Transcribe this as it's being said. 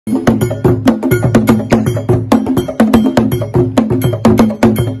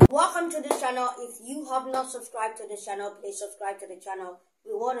channel, please subscribe to the channel.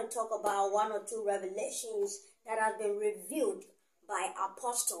 We want to talk about one or two revelations that have been revealed by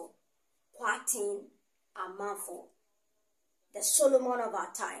Apostle Kwarteng Amanfo, the Solomon of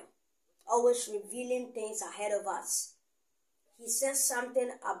our time, always revealing things ahead of us. He says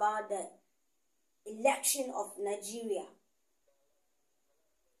something about the election of Nigeria.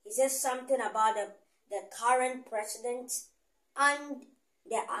 He says something about the current president and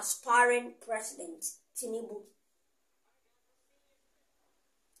the aspiring president, Tinibu.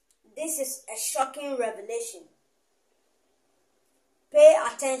 This is a shocking revelation. Pay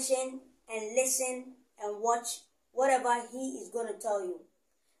attention and listen and watch whatever he is going to tell you.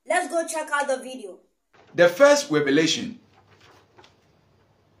 Let's go check out the video. The first revelation.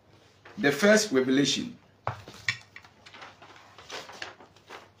 The first revelation.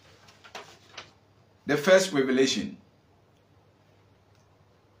 The first revelation.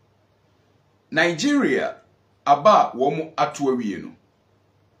 Nigeria aba womu atuawie no.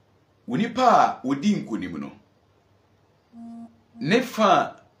 Wonipa wodi nkonim no. Ne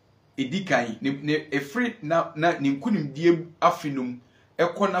fa edikan ne efri na nkonim die afinum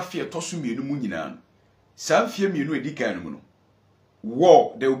ekona fie toso mienu mu nyina no. Sa fie mienu edikan no no.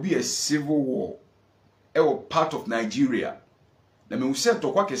 War, there will be a civil war. Part of Nigeria. Na me use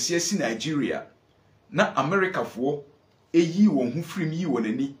to kwa kese si Nigeria. Na America fo eyi won hu frim yi won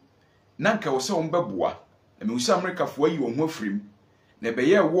ani. Na nka wo se won beboa. Na me use America fo yi won hu frim. Na be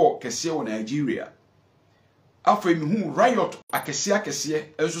ye war kese wo Nigeria. Afọ mi hu riot akese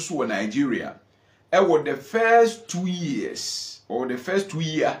enso so wo Nigeria. The first 2 years or the first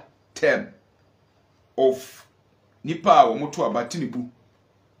 2-year term of nipa wo moto aba Tinibu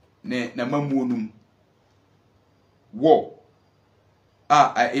ne na mamuonum war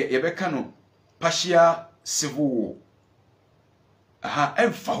yebeka no partial civil war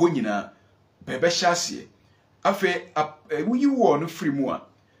emfa ho nyina bebe hyase afi wuyi war no free mu a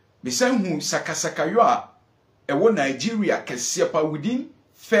mesan hu sakasaka yo a ewo Nigeria kese pa within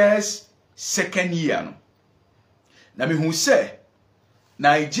first second year no na me hu se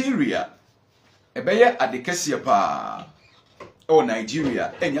Nigeria ebeye adekese pa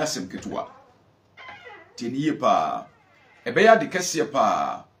Nigeria enya asem ketua teniye pa ebeye adekese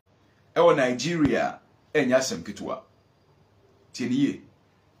pa Nigeria enya asem ketua teniye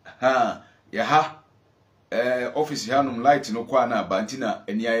office hanum light no kwa na bantina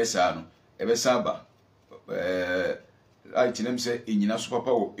eni ayesa no ebe saba light nem se enyina so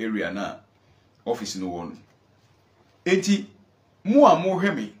papa wo area na office no won enti mu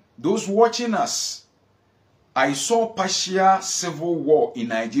hwemi. Those watching us, I saw partial civil war in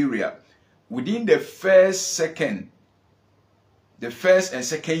Nigeria within the first and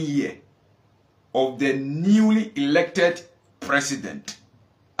second year of the newly elected president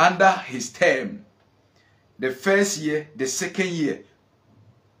under his term. The first year, the second year,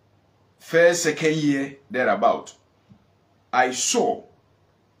 second year, thereabout. I saw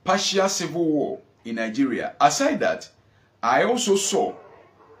partial civil war in Nigeria. Aside that, I also saw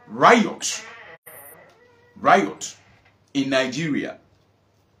riot in Nigeria.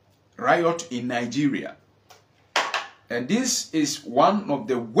 Riot in Nigeria. And this is one of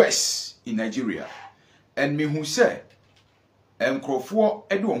the worst in Nigeria. And me who say enkrofo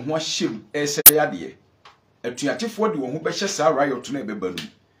edu ho ahyem eseyade atuatifo de ho behye sa riot na ebebanu.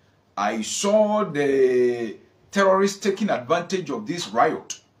 I saw the terrorists taking advantage of this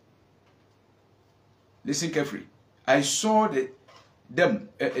riot. Listen carefully. I saw the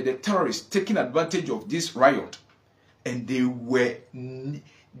terrorists taking advantage of this riot, and they were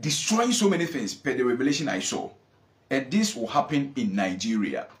destroying so many things per the revelation I saw. And this will happen in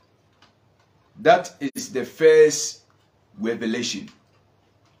Nigeria. That is the first revelation.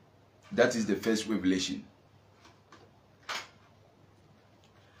 That is the first revelation.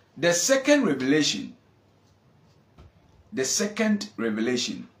 The second revelation.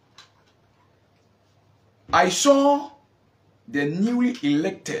 I saw the newly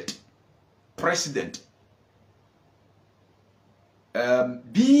elected president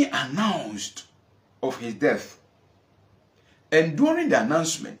being announced of his death. And during the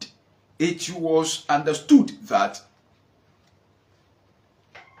announcement, it was understood that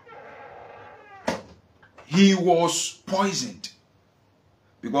he was poisoned.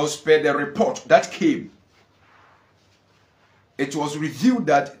 Because per the report that came, it was revealed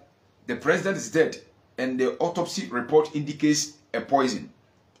that the president is dead. And the autopsy report indicates a poison.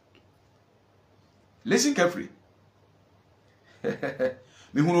 Listen carefully.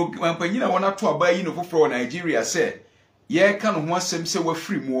 Me hunu wampanyina wana to abayi no foforo Nigeria say ye ka no ho asem se wa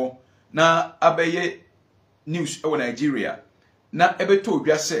free mu na abaye news e Nigeria na ebeto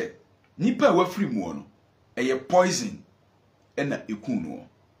odwa say nipa wa free mu no a poison and a ikuno.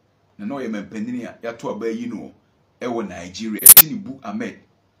 No, a man peninia, yato a you know, ewa Nigeria, Tinibu Ahmed.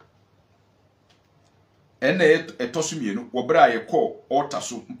 And a tosumino, wabra a call, or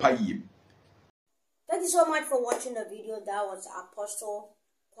tasso, payim. Thank you so much for watching the video. That was Apostle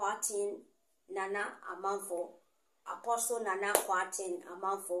Kwarteng Nana Amanfo. Apostle Nana Kwarteng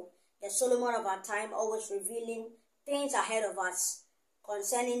Amanfo, the Solomon of our time, always revealing things ahead of us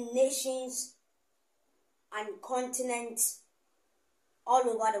concerning nations and continents all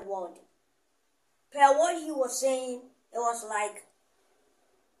over the world. Per what he was saying, it was like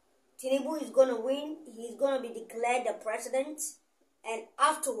Tinibu is going to win. He's going to be declared the president, and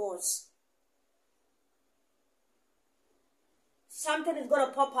afterwards, something is going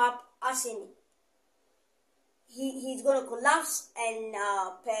to pop up as in he's going to collapse, and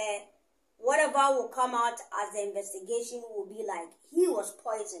whatever will come out as the investigation will be like he was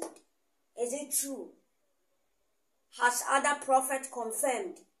poisoned. Is it true? Has other prophet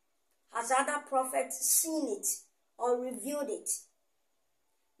confirmed? Has other prophet seen it or revealed it?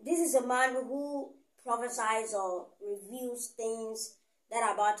 This is a man who prophesies or reveals things that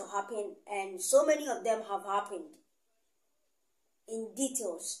are about to happen, and so many of them have happened in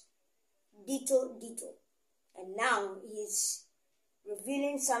details. And now he's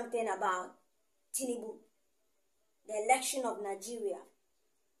revealing something about Tinibu, the election of Nigeria.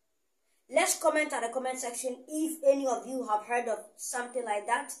 Let's comment at the comment section if any of you have heard of something like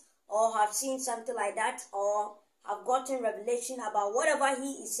that, or have seen something like that, or have gotten revelation about whatever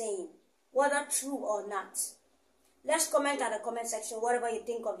he is saying, whether true or not. Let's comment at the comment section whatever you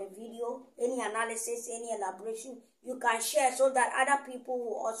think of the video, any analysis, any elaboration. You can share so that other people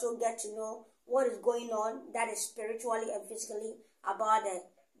will also get to know what is going on, that is spiritually and physically, about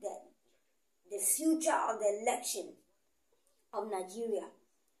the future of the election of Nigeria.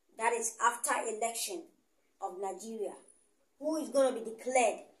 That is after election of Nigeria. Who is going to be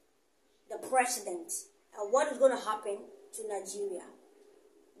declared the president, and what is going to happen to Nigeria?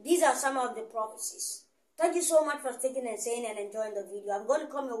 These are some of the prophecies. Thank you so much for sticking and saying and enjoying the video. I'm going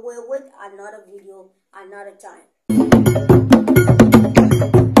to come your way with another video another time.